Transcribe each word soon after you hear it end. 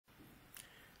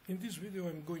In this video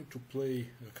I'm going to play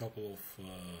a couple of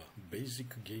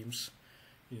basic games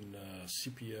in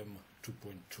CP/M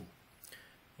 2.2.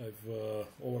 I've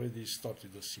already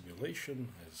started the simulation,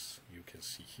 as you can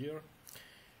see here.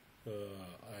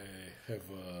 I have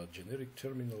a generic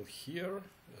terminal here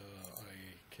I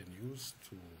can use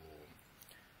to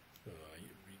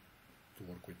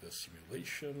work with the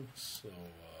simulation. So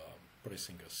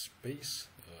pressing a space,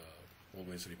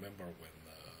 always remember when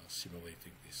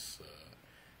simulating this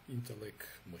intellect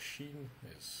machine,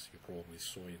 as you probably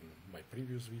saw in my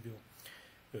previous video,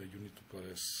 you need to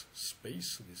press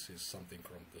space. This is something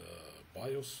from the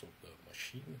BIOS of the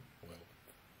machine. Well,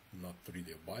 not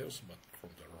really a BIOS, but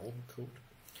from the ROM code.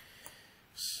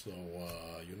 So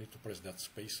you need to press that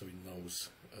space so it knows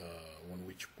on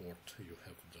which port you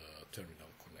have the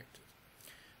terminal connected.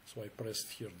 So I pressed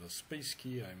here the space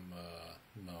key. I'm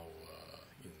now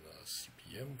in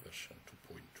CP/M version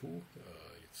 2.2.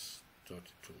 It's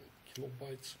 32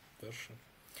 kilobytes version.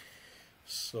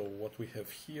 So what we have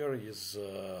here is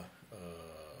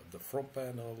the front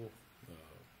panel.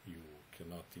 You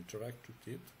cannot interact with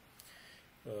it.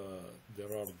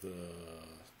 There are the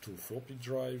two floppy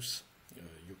drives.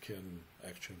 You can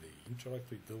actually interact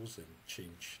with those and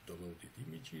change the loaded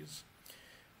images.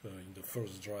 In the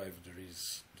first drive there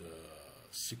is the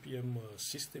CP/M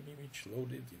system image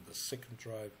loaded. In the second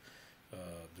drive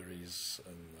there is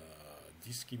a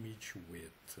disk image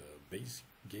with basic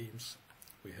games.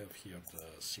 We have here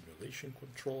the simulation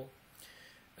control,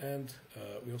 and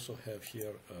we also have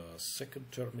here a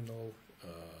second terminal.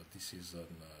 This is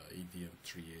an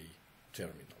ADM-3A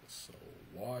terminal. So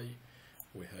why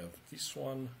we have this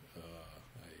one,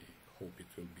 I hope it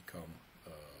will become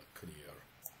clear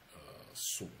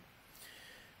soon.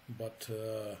 But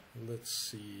let's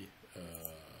see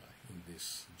in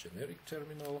this generic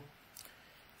terminal.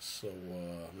 So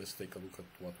let's take a look at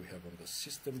what we have on the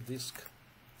system disk.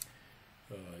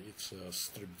 It's a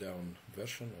stripped down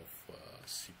version of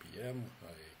CP/M.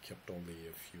 I kept only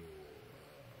a few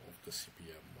of the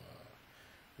CP/M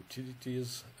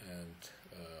utilities, and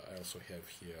I also have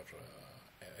here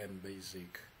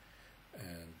MBASIC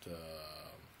and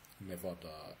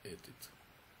Nevada edit.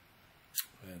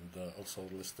 And also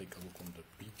let's take a look on the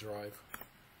B drive.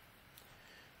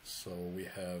 So we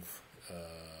have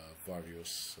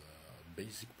various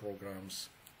basic programs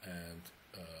and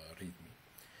README.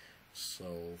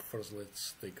 So first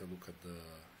let's take a look at the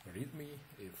README.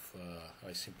 If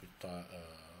I simply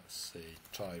say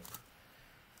type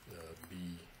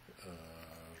B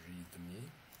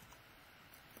README,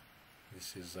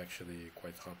 this is actually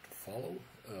quite hard to follow.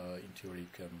 In theory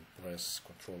you can press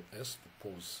Ctrl S to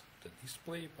pause the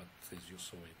display, but as you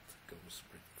saw it goes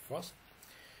pretty fast.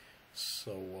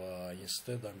 So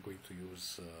instead I'm going to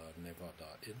use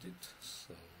Nevada edit.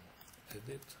 So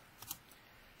edit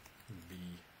B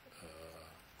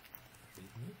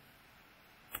README.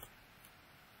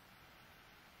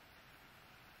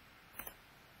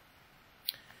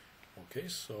 Okay,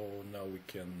 so now we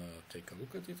can take a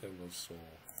look at it. I will also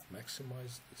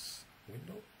maximize this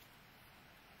window.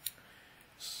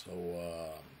 So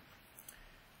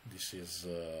this is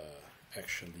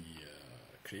actually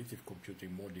creative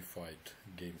computing modified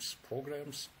games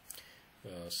programs.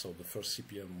 So the first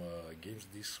CP/M games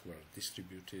disks were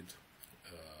distributed.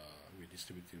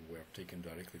 Were taken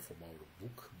directly from our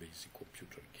book, Basic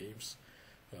Computer Games,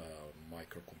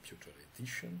 Microcomputer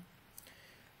Edition.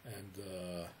 And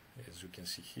as you can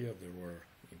see here, there were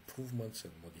improvements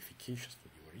and modifications to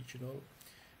the original,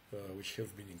 which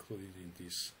have been included in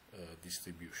this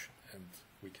distribution. And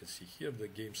we can see here the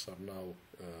games are now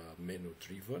menu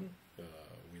driven.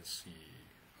 We'll see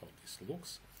how this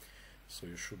looks. So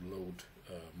you should load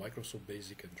Microsoft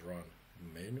Basic and run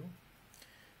menu,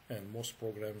 and most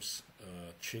programs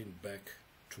chain back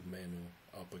to menu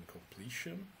upon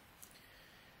completion.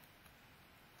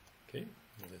 Okay,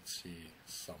 let's see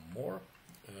some more.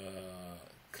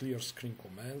 Clear screen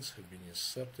commands have been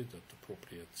inserted at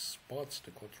appropriate spots.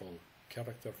 The control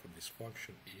character for this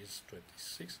function is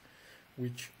 26,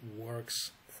 which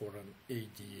works for an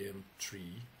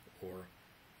ADM-3 or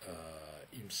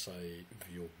ANSI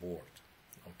view board.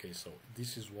 Okay, so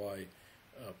this is why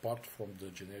apart from the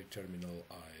generic terminal,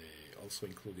 I also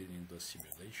included in the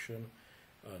simulation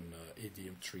an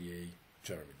ADM-3A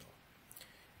terminal.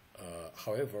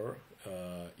 However,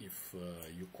 if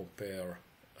you compare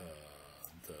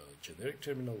the generic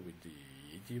terminal with the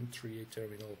ADM-3A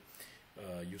terminal,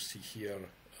 you see here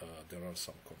there are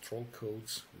some control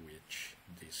codes which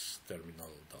this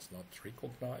terminal does not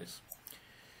recognize.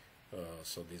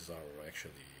 So these are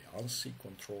actually ANSI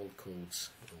control codes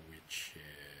which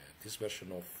this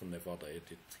version of Nevada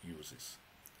edit uses.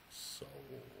 So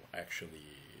actually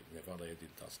Nevada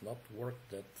Edit does not work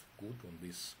that good on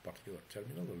this particular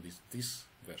terminal, at least this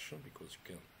version, because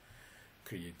you can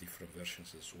create different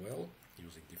versions as well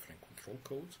using different control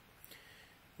codes,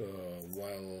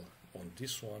 while on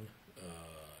this one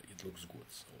it looks good.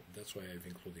 So that's why I've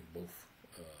included both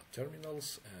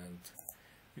terminals, and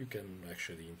you can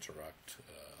actually interact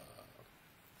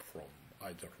from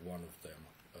either one of them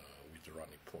with the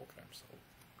running program. So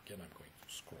again, I'm going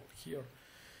to scroll here,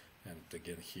 and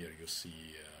again here you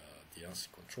see the ANSI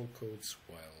control codes,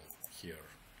 while here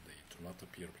they do not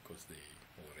appear because they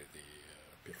already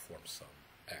perform some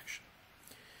action.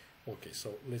 Okay,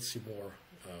 so let's see more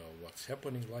what's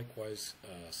happening. Likewise,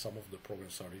 some of the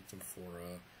programs are written for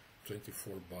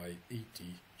 24 by 80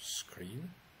 screen,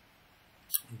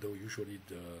 though usually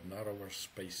the narrower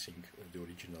spacing of the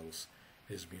originals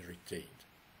has been retained.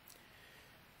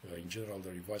 In general, the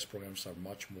revised programs are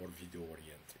much more video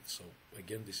oriented. So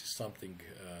again, this is something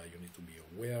you need to be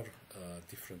aware.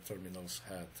 Different terminals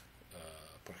had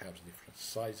perhaps different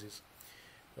sizes.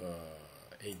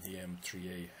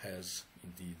 ADM-3A has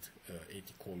indeed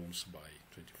 80 columns by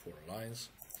 24 lines.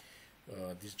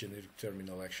 This generic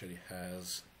terminal actually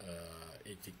has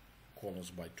 80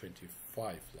 columns by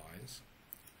 25 lines.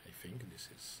 I think this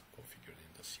is configured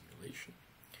in the simulation.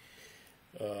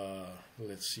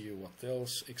 Let's see what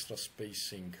else. Extra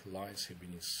spacing lines have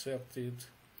been inserted.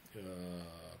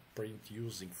 Print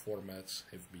using formats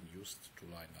have been used to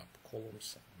line up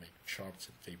columns and make charts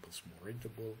and tables more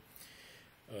readable.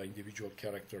 Individual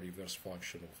character reverse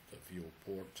function of the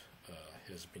viewport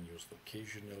has been used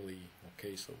occasionally.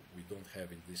 Okay, so we don't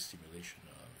have in this simulation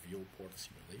a viewport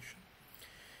simulation,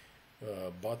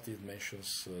 but it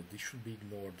mentions this should be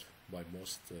ignored by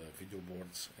most video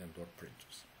boards and or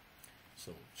printers,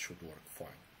 so it should work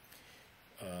fine.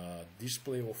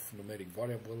 Display of numeric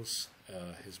variables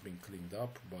has been cleaned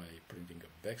up by printing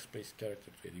a backspace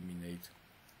character to eliminate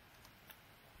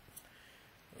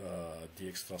the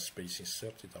extra space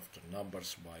inserted after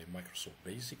numbers by Microsoft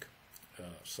BASIC.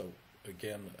 So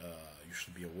again, you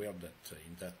should be aware that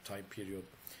in that time period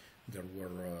there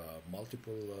were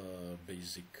multiple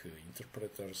BASIC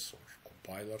interpreters or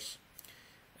compilers,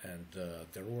 and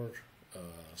there were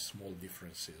small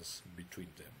differences between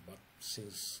them. But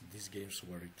since these games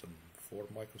were written for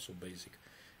Microsoft BASIC,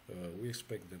 we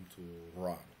expect them to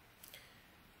run.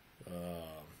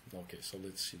 Okay, so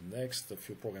let's see next. A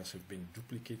few programs have been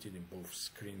duplicated in both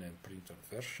screen and printer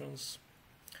versions.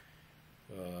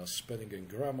 Spelling and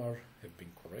grammar have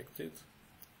been corrected.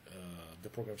 The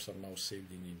programs are now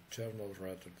saved in internal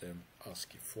rather than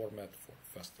ASCII format for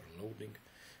faster loading.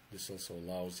 This also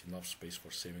allows enough space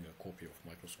for saving a copy of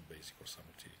Microsoft BASIC or some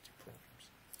utility programs.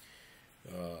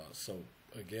 So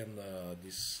again,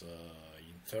 this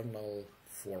internal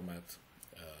format,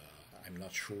 I'm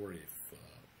not sure if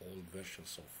all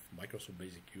versions of Microsoft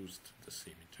BASIC used the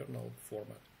same internal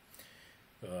format.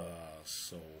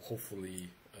 So hopefully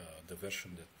the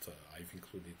version that I've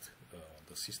included on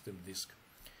the system disk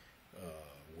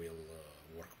will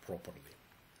work properly.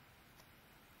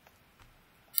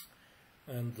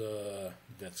 And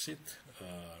that's it.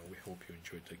 We hope you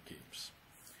enjoyed the games.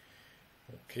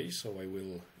 Okay, so I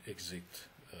will exit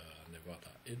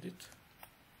Nevada Edit.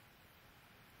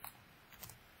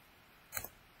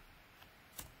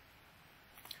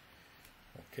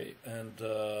 Okay, and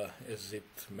as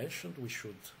it mentioned, we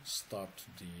should start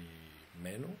the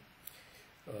menu.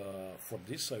 For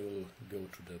this, I will go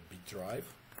to the B drive.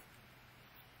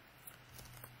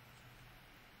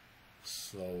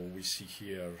 So we see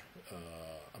here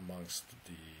amongst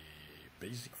the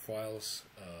basic files,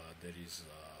 there is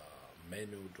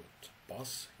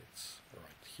menu.bus. It's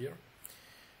right here.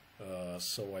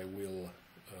 So I will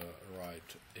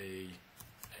write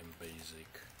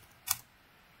MBASIC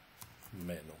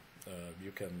menu.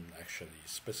 You can actually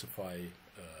specify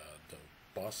the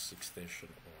bus extension,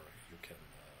 or you can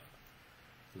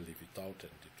leave it out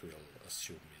and it will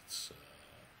assume it's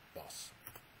bus.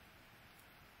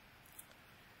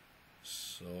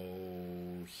 So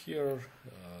here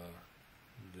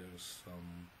there's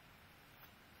some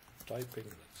typing.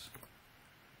 Let's see.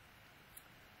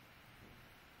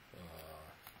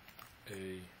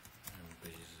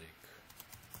 MBASIC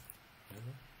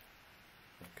menu.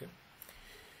 Okay.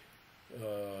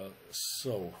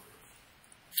 So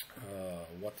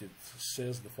what it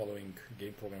says, the following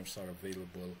game programs are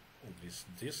available on this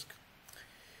disk,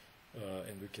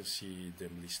 and we can see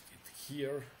them listed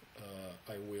here.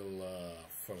 I will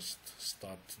first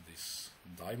start this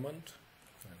diamond,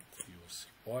 and you will see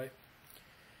why.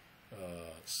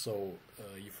 So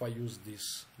if I use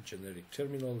this generic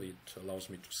terminal, it allows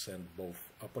me to send both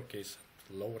uppercase and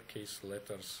lowercase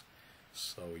letters,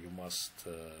 so you must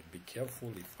be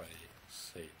careful. If I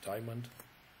say diamond,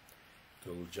 it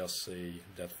will just say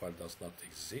that file does not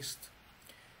exist,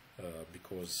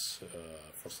 because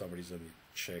for some reason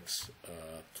it checks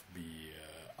to be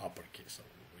uppercase. So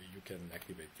you can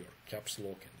activate your caps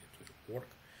lock and it will work.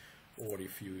 Or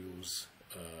if you use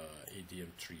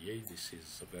ADM-3A, this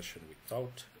is a version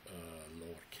without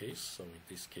lowercase. So in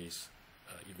this case,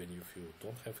 even if you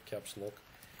don't have caps lock,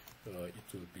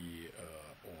 it will be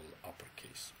all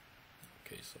uppercase.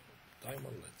 Okay, so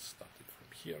diamond, let's start it from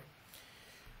here.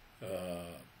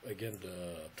 Again,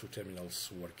 the two terminals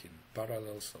work in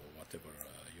parallel, so whatever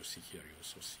you see here, you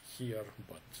also see here,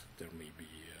 but there may be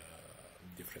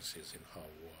differences in how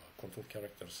control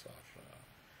characters are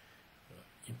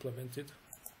implemented.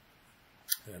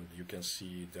 And you can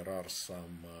see there are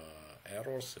some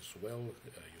errors as well.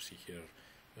 You see here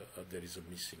there is a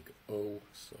missing O,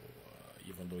 so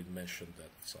even though it mentioned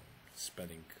that some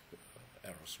spelling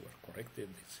errors were corrected,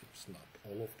 it seems not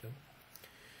all of them.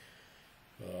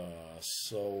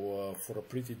 So for a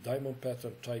printed diamond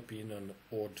pattern, type in an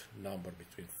odd number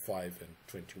between 5 and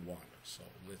 21. So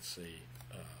let's say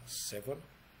 7.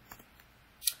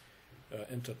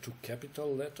 Enter 2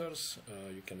 capital letters.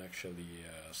 You can actually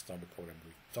start the program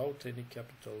without any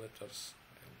capital letters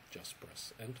and just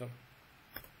press enter.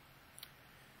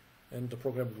 And the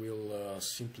program will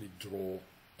simply draw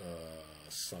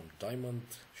some diamond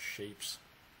shapes,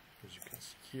 as you can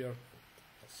see here,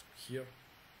 also here.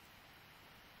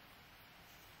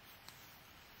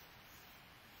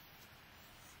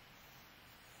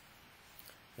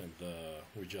 And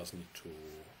we just need to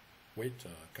wait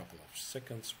a couple of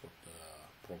seconds for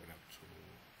the program to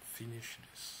finish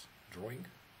this drawing.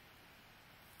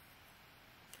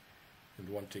 And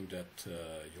one thing that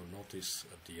you'll notice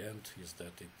at the end is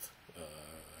that it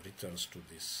returns to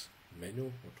this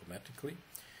menu automatically.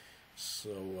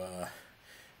 So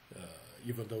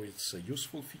even though it's a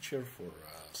useful feature for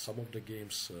some of the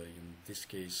games, in this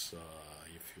case,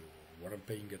 if you weren't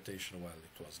paying attention while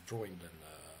it was drawing, then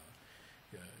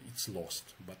it's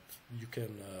lost. But you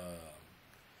can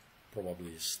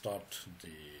probably start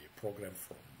the program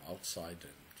from outside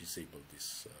and disable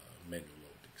this menu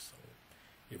loading. So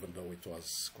even though it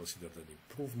was considered an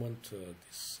improvement,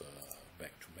 this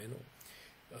back to menu,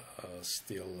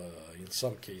 still in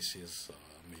some cases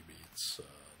maybe it's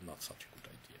not such a good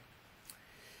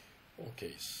idea.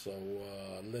 Okay, so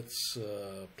let's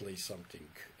play something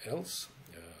else,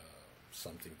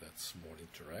 something that's more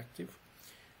interactive.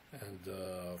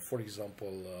 And for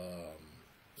example,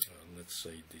 let's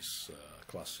say this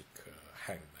classic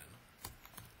hangman.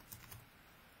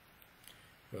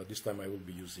 This time I will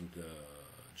be using the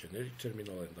generic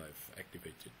terminal, and I've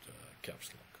activated caps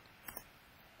lock.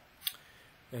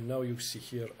 And now you see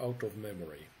here out of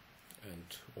memory, and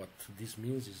what this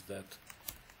means is that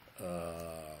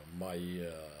my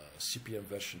CPM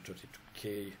version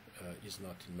 32K is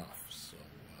not enough. So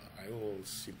I will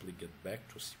simply get back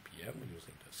to CPM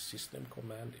using the system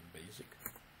command in BASIC.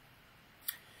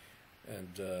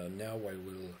 And now I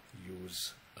will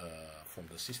use from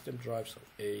the system drive, so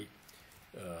A,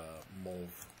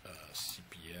 move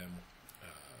CPM,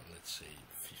 let's say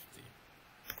 50.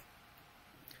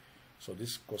 So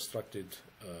this constructed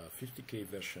 50K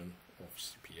version of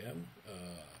CPM.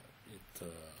 It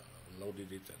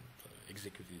loaded it and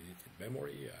executed it in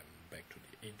memory. I'm back to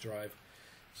the A drive.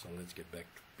 So let's get back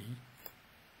to B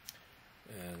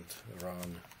and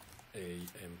run a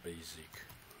MBASIC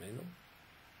menu.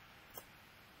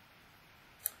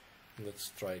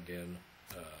 Let's try again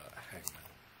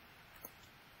hangman.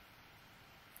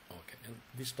 Okay, and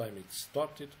this time it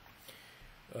started.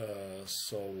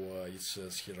 So it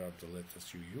says here are the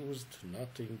letters you used,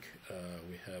 nothing.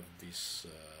 We have this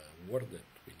word that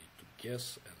we need to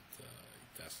guess, and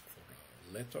it asks for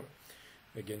a letter.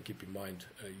 Again, keep in mind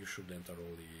you should enter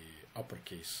only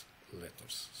uppercase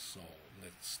letters. So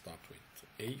let's start with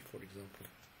A, for example.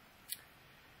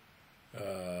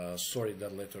 Sorry,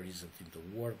 that letter isn't in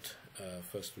the word.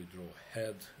 First we draw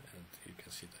head, and you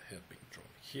can see the head being drawn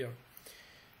here.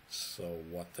 So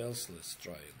what else? Let's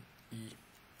try an E.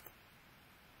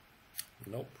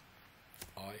 Nope.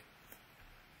 I.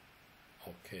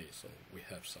 Okay, so we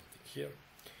have something here.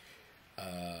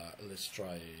 Let's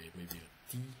try maybe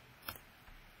a T.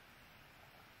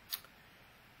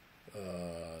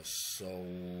 So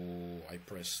I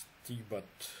press T, but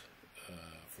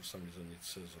for some reason it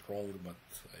says wrong, but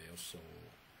I also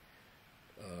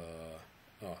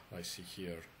I see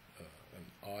here an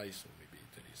I, so maybe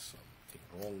there is something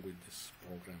wrong with this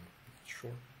program, not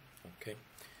sure. Okay,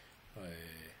 I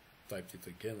typed it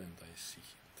again and I see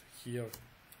it here.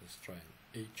 Let's try an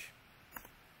H.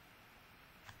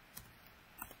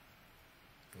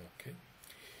 Okay,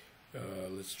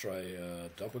 let's try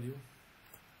W.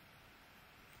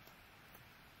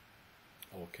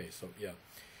 Okay, so yeah,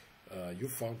 you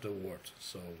found the word.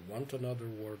 So want another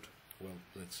word? Well,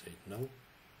 let's say no.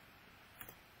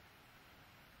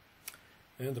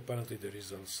 And apparently there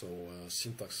is also a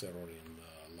syntax error in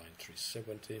line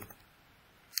 370.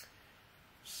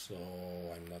 So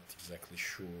I'm not exactly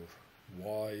sure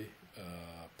why.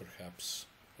 Perhaps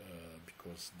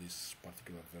because this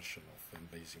particular version of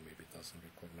MBASIC maybe doesn't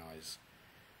recognize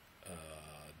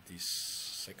this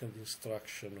second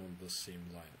instruction on the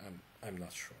same line. I'm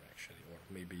not sure actually, or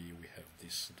maybe we have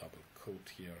this double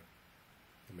quote here.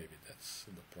 Maybe that's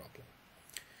the problem.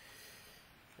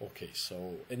 Okay,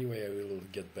 so anyway, I will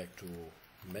get back to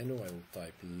menu. I will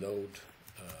type load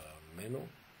menu.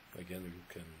 Again, you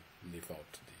can leave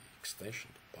out the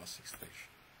extension, the bus extension.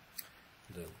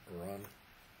 Then run.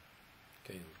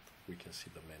 Okay, and we can see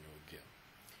the menu again.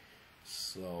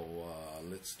 So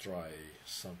let's try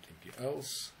something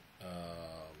else.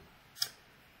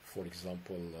 For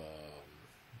example,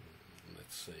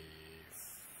 let's say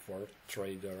for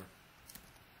trader.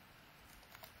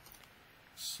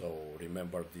 So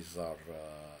remember, these are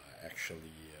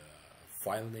actually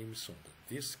file names on the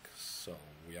disk. So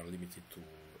we are limited to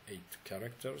 8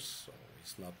 characters. So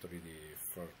it's not really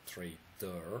for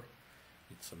trader.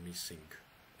 It's a missing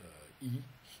E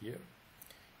here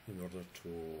in order to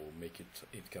make it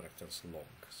 8 characters long.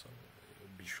 So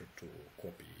be sure to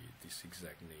copy this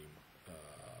exact name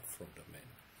from the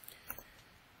menu.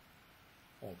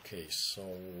 Okay,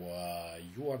 so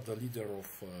you are the leader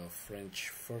of a French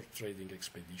fur trading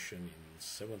expedition in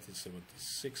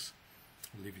 1776,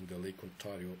 leaving the Lake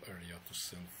Ontario area to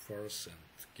sell furs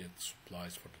and get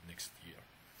supplies for the next year.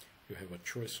 You have a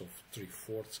choice of 3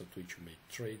 forts at which you may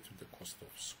trade. The cost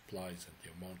of supplies and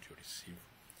the amount you receive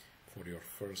for your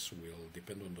furs will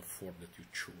depend on the fort that you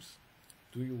choose.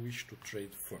 Do you wish to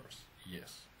trade furs?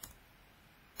 Yes.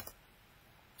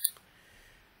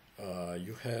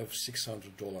 You have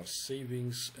 $600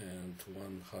 savings and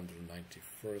 190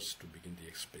 furs to begin the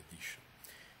expedition.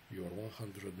 Your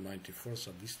 190 furs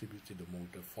are distributed among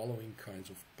the following kinds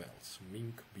of pelts: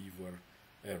 mink, beaver,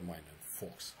 ermine, and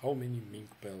fox. How many mink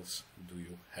pelts do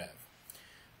you have?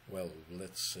 Well,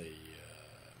 let's say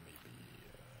maybe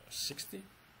 60.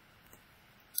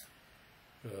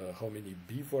 How many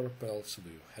beaver pelts do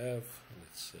you have?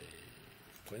 Let's say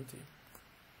 20.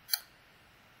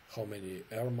 How many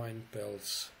ermine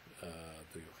pelts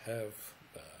do you have?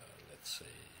 Let's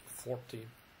say 40.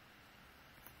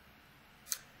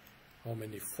 How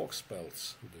many fox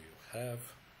pelts do you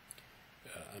have?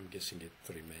 I'm guessing it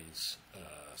remains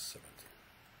 70.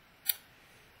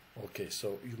 Okay,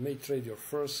 so you may trade your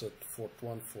furs at Fort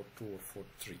 1, Fort 2, or Fort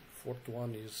 3. Fort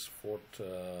 1 is Fort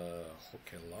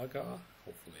Hochelaga,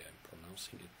 hopefully I'm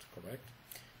pronouncing it correct,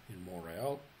 in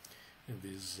Montreal, and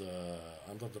is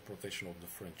under the protection of the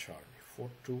French army.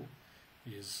 Fort 2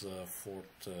 is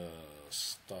Fort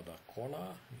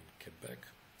Stadacona in Quebec,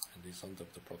 and is under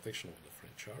the protection of the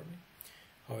French army.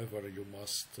 However, you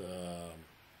must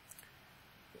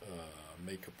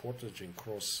make a portage and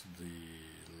cross the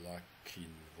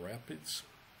Lakin Rapids.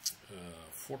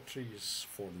 Fort 3 is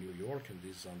for New York and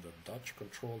is under Dutch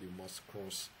control. You must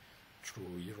cross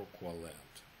through Iroquois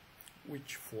land.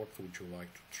 Which fort would you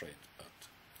like to trade at?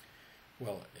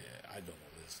 Well, I don't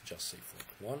know, let's just say Fort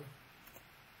 1.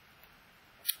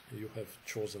 You have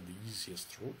chosen the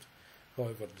easiest route.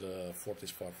 However, the fort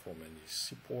is far from any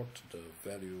seaport. The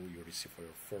value you receive for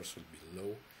your furs will be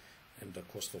low, and the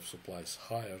cost of supplies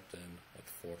higher than at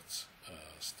Forts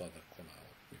Stadacona,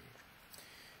 New York.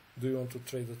 Do you want to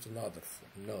trade at another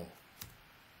fort? No.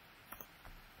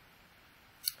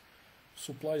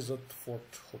 Supplies at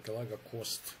Fort Hochelaga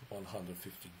cost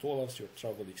 $150. Your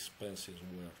travel expenses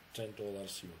were $10.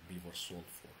 Your beaver sold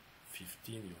for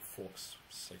 $15. Your fox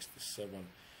 $67.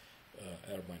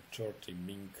 Ermine $30.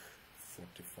 Mink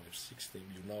 $45.60.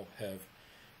 You now have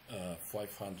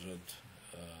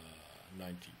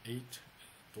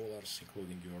 $598,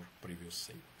 including your previous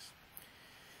savings.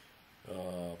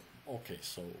 Okay,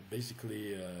 so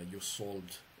basically you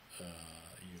sold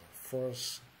your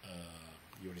furs,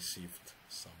 you received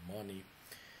some money,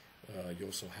 you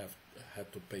also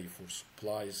had to pay for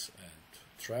supplies and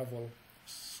travel,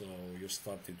 so you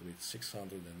started with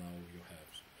 600 and now you have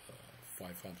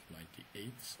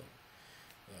 598, so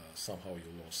somehow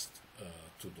you lost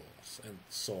 $2 and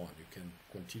so on. You can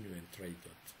continue and trade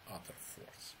at other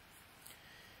forts.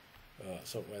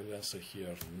 So I'll answer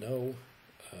here no,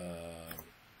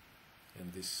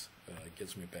 and this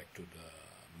gets me back to the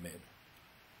menu.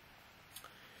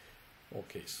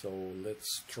 Okay, so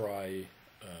let's try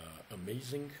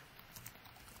amazing.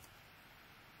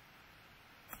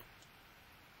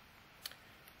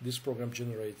 This program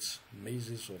generates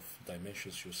mazes of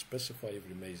dimensions you specify.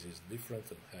 Every maze is different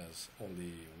and has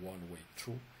only one way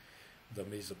through. The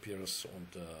maze appears on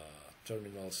the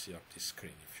terminal CRT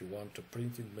screen. If you want a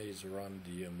printed maze, run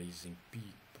the Amazing P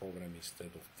program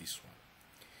instead of this one.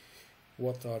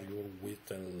 What are your width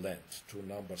and length? Two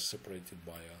numbers separated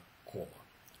by a comma.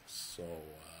 So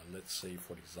let's say,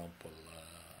 for example,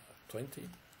 20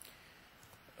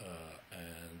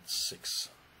 and 6.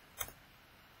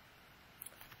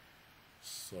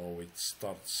 So it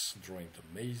starts drawing the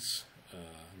maze.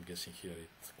 I'm guessing here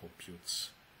it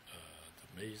computes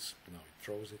the maze. Now it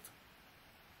draws it.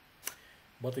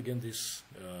 But again, this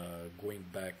going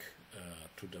back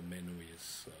to the menu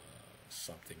is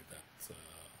something that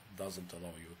doesn't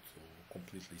allow you to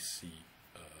completely see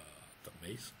the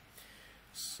maze.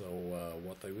 So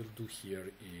what I will do here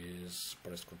is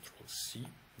press Ctrl C.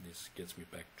 This gets me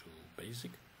back to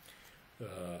BASIC.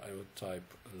 I will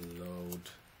type load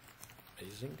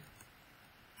mazing,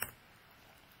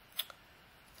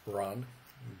 run,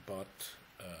 but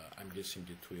I'm guessing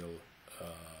it will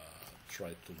try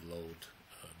to load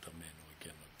the menu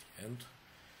again at the end,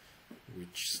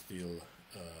 which still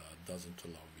doesn't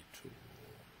allow me to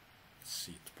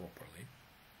see it properly.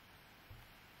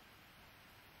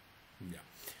 Yeah.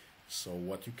 So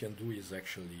what you can do is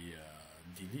actually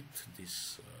delete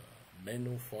this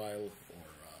menu file, or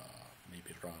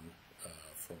maybe run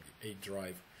from the A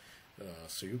drive,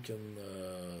 so you can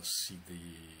see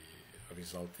the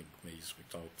resulting maze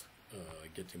without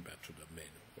getting back to the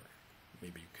menu. Or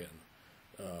maybe you can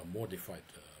modify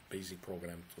the BASIC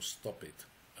program to stop it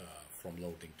from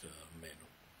loading the menu.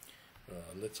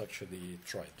 Let's actually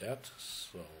try that.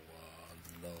 So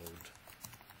load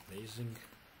mazing.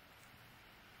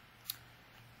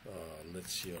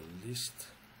 Let's see a list.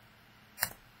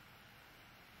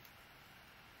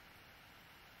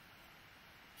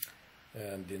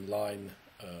 And in line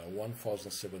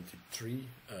 1073,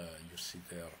 you see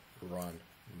there run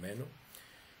menu.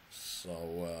 So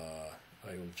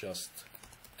I will just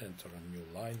enter a new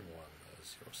line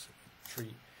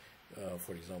 1073.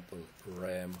 For example,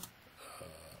 RAM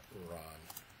run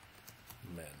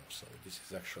menu. So this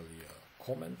is actually a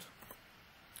comment.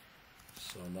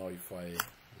 So now if I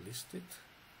list it,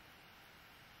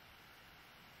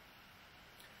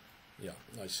 yeah,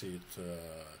 I see it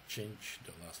change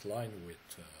the last line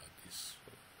with this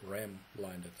RAM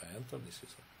line that I entered. This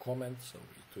is a comment, so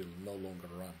it will no longer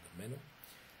run the menu.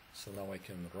 So now I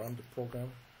can run the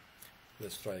program.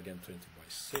 Let's try again 20 by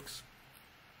 6.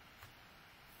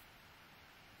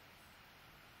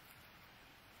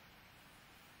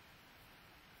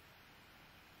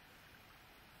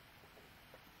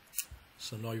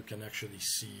 So now you can actually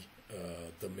see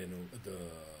the menu, the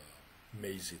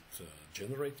maze it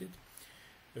generated.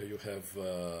 You have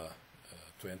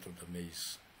to enter the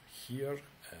maze here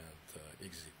and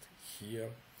exit here.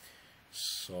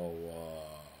 So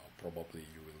probably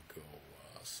you will go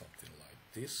something like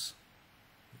this.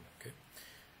 Okay.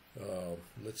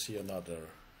 Let's see another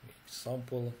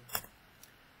example.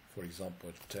 For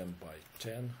example, 10 by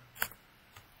 10.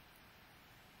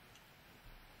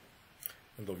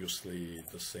 And obviously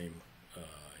the same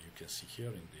you can see here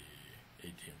in the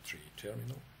ADM-3A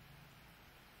terminal.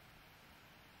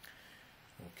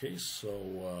 Okay,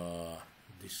 so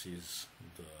this is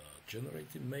the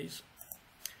generated maze.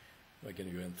 Again,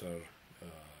 you enter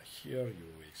here, you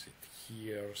exit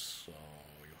here, so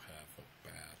you have a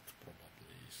path,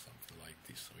 probably something like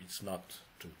this. So it's not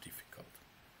too difficult.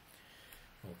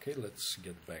 Okay, let's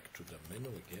get back to the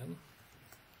menu again.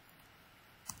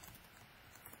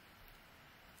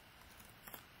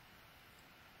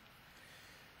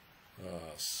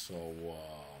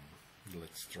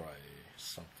 Let's try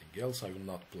something else. I will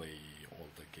not play all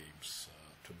the games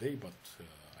today, but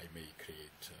I may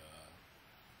create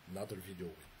another video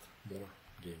with more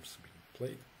games being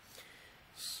played.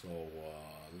 So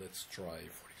let's try,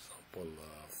 for example,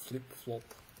 flip-flop.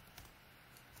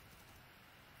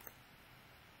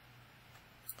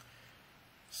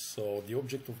 So the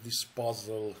object of this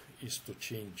puzzle is to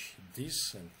change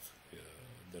this, and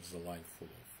there's a line full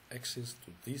of X's,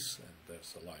 to this, and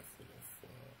there's a line full of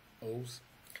O's.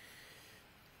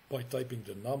 By typing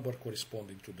the number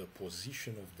corresponding to the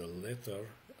position of the letter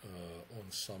on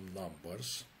some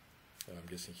numbers, I'm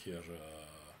guessing here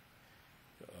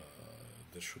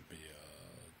there should be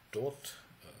a dot.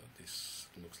 This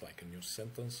looks like a new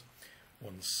sentence.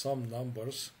 On some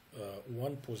numbers,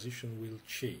 one position will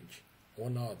change.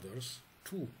 On others,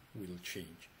 2 will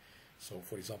change. So,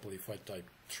 for example, if I type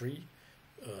 3,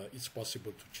 it's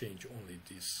possible to change only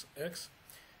this X.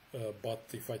 But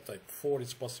if I type 4,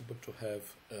 it's possible to have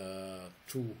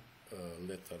 2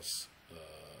 letters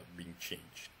being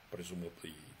changed,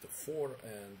 presumably the 4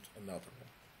 and another one.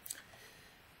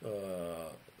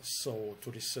 So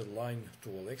to reset line to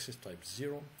all axes, type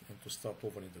 0, and to start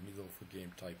over in the middle of a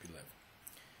game, type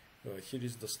 11. Here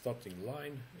is the starting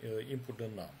line, input the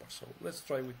number. So let's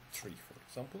try with 3, for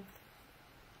example.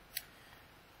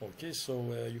 Okay,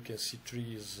 so you can see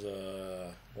 3 is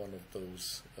one of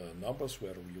those numbers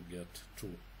where you get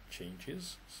 2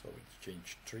 changes. So it's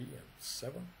changed 3 and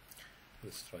 7.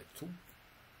 Let's try 2.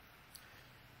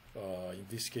 In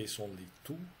this case, only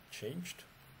 2 changed.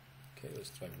 Okay, let's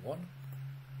try 1.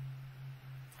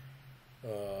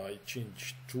 It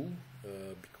changed 2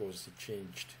 because it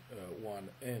changed 1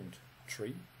 and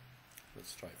 3.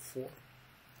 Let's try 4.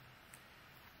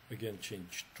 Again,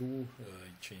 change 2,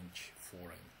 it changed 4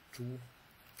 and 2,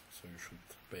 so you should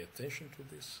pay attention to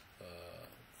this.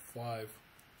 5,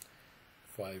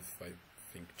 I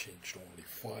think changed only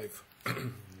 5.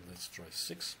 Let's try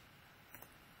 6.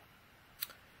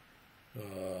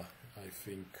 I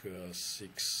think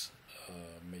 6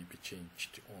 maybe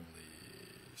changed only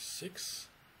 6,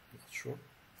 not sure.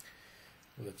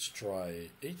 Let's try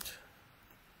 8.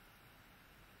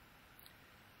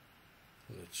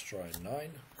 Let's try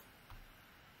 9.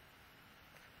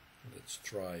 Let's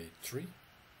try 3.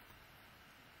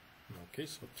 Okay,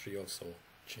 so 3 also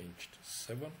changed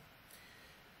 7.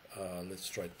 Let's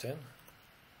try 10.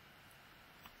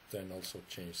 10 also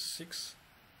changed 6.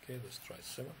 Okay, let's try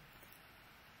 7.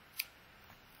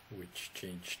 Which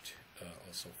changed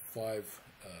also 5.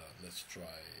 Let's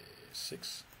try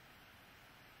 6.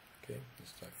 Okay,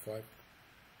 let's try 5.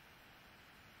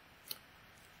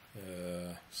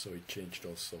 So it changed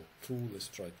also 2. Let's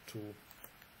try 2.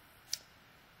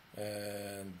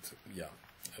 And yeah,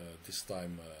 this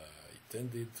time it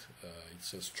ended. It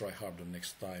says try harder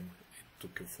next time. It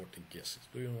took you 14 guesses.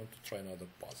 Do you want to try another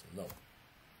puzzle? No.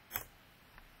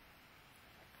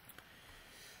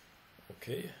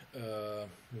 Okay,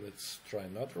 let's try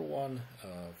another one.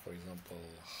 For example,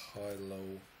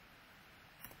 high-low.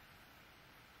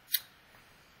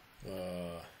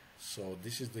 So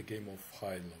this is the game of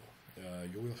high-low.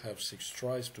 You will have 6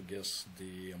 tries to guess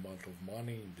the amount of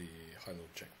money in the high-low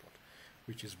jackpot,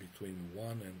 which is between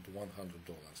 $1 and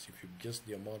 $100. If you guess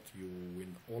the amount, you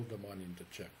win all the money in the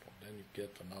jackpot. Then you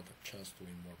get another chance to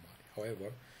win more money.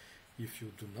 However, if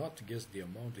you do not guess the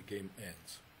amount, the game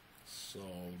ends. So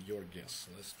your guess,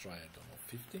 let's try, I don't know,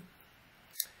 50.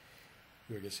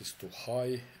 Your guess is too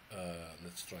high.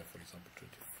 Let's try, for example,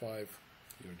 25.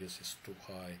 Your guess is too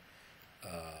high.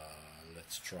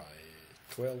 Let's try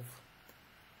 12.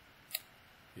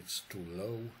 It's too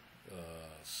low.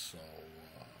 So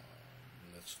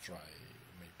let's try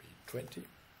maybe 20.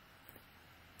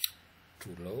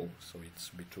 Too low. So it's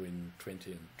between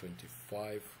 20 and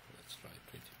 25. Let's try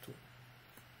 22.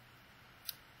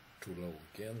 Too low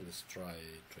again. Let's try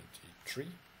 23.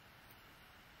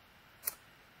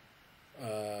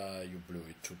 You blew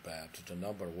it too bad. The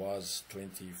number was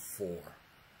 24.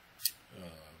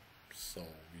 So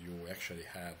you actually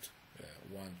had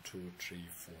 1, 2, 3,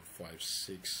 4, 5,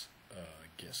 6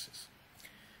 guesses.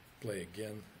 Play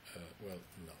again. Well,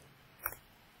 no.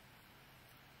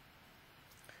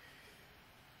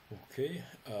 Okay,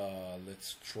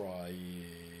 let's try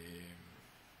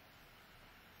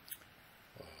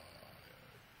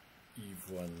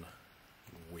even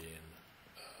win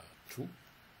 2.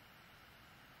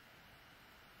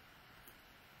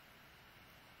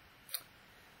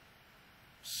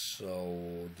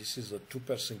 So this is a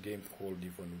 2-person game called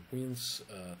Even Wins.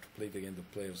 To play the game, the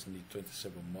players need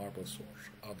 27 marbles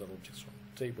or other objects on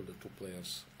the table. The 2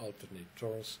 players alternate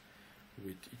turns,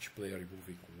 with each player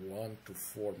removing 1 to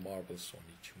 4 marbles on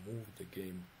each move. The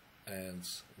game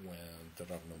ends when there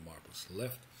are no marbles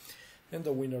left, and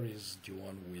the winner is the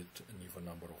one with an even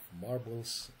number of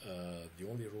marbles. The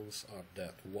only rules are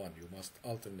that 1, you must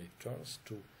alternate turns,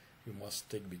 2, you must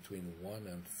take between 1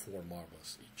 and 4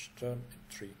 marbles each turn, and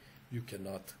 3, you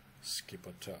cannot skip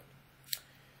a turn.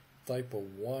 Type a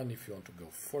 1 if you want to go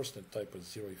first, and type a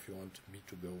 0 if you want me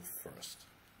to go first.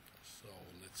 So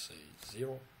let's say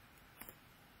 0.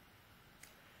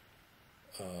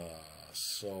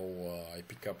 I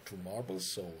pick up 2 marbles.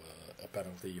 So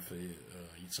apparently, if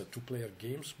it's a 2-player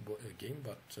game,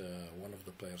 but one of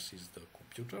the players is the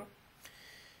computer.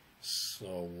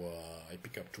 So I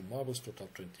pick up 2 marbles, total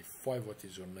 25. What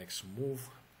is your next move?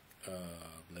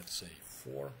 Let's say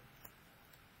 4.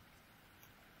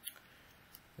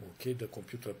 Okay, the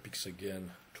computer picks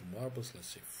again 2 marbles. Let's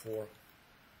say 4,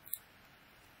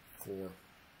 4,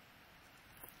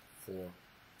 4.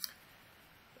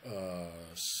 I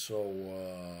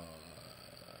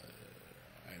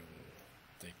will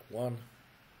take 1.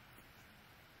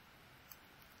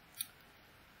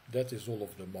 That is all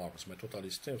of the marks. My total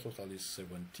is 10, total is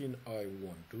 17. I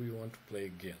won. Do you want to play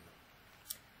again?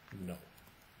 No.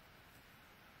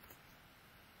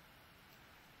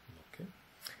 Okay.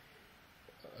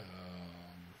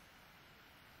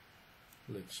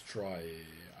 Let's try,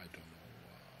 I don't know,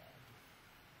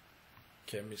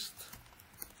 chemist.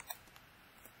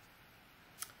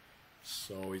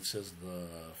 So it says the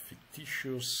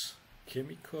fictitious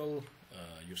chemical.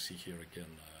 You see here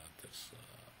again there's a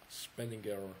spelling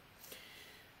error.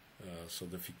 So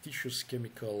the fictitious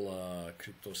chemical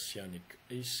cryptocyanic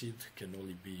acid can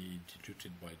only be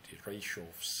diluted by the ratio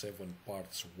of 7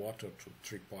 parts water to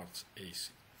 3 parts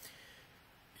acid.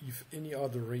 If any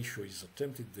other ratio is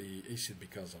attempted, the acid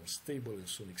becomes unstable and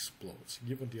soon explodes.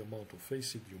 Given the amount of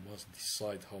acid, you must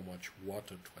decide how much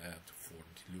water to add for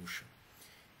dilution.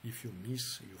 If you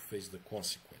miss, you face the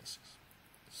consequences.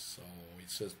 So it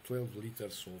says 12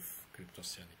 liters of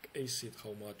cryptocyanic acid,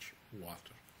 how much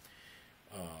water?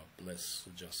 Let's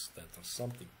just enter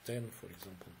something, 10 for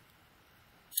example.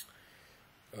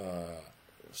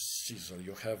 Caesar,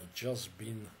 you have just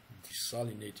been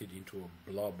desalinated into a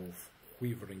blob of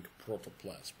quivering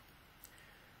protoplasm.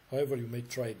 However, you may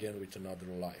try again with another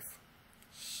life.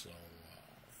 So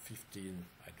 15,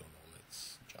 I don't know,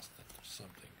 let's just enter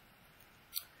something.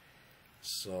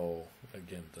 So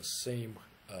again the same,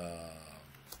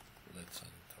 let's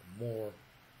enter more.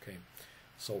 Okay,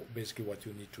 so basically what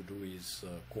you need to do is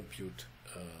compute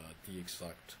the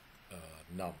exact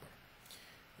number.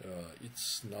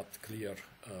 It's not clear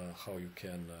how you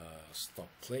can stop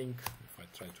playing. If I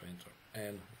try to enter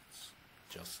n, it's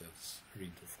just says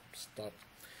redo from start.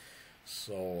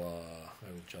 So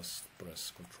I will just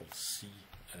press Ctrl C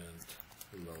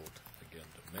and load again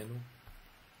the menu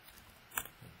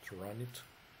and run it.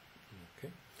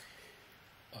 Okay.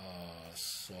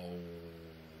 So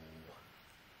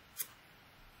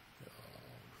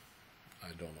I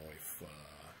don't know if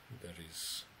there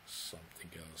is something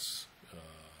else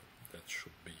that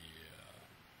should be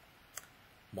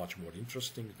much more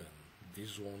interesting than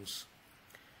these ones.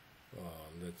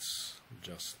 Let's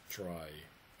just try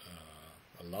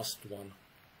a last one,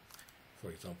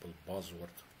 for example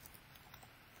buzzword.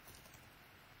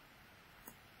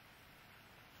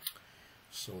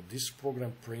 So this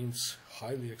program prints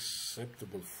highly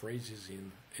acceptable phrases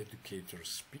in educator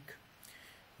speak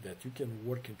that you can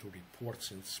work into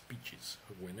reports and speeches.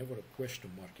 Whenever a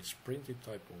question mark is printed,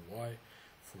 type a Y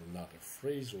for another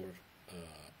phrase or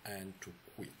and to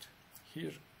quit.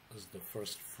 Here is the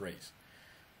first phrase: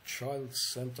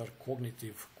 child-centered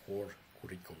cognitive core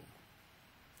curriculum.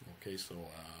 Okay, so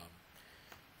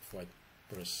if I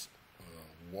press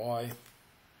Y,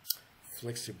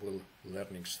 flexible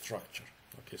learning structure.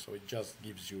 Okay, so it just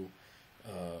gives you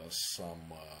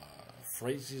some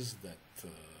phrases that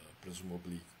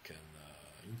presumably can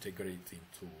integrate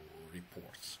into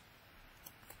reports.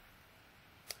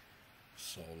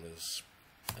 So let's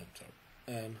enter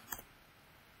N.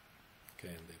 Okay,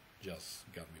 and it just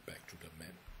got me back to the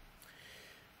menu.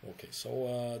 Okay,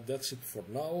 so that's it for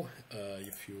now.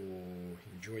 If you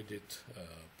enjoyed it,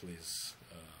 please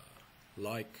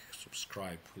like,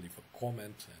 subscribe, leave a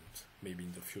comment, and maybe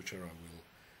in the future I will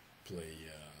play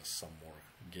some more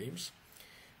games.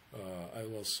 I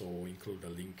will also include a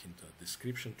link in the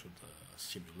description to the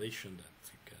simulation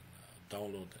that you can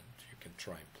download, and you can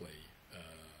try and play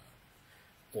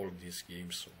all these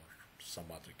games or some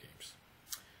other games.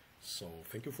 So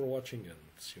thank you for watching, and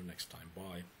see you next time.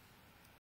 Bye.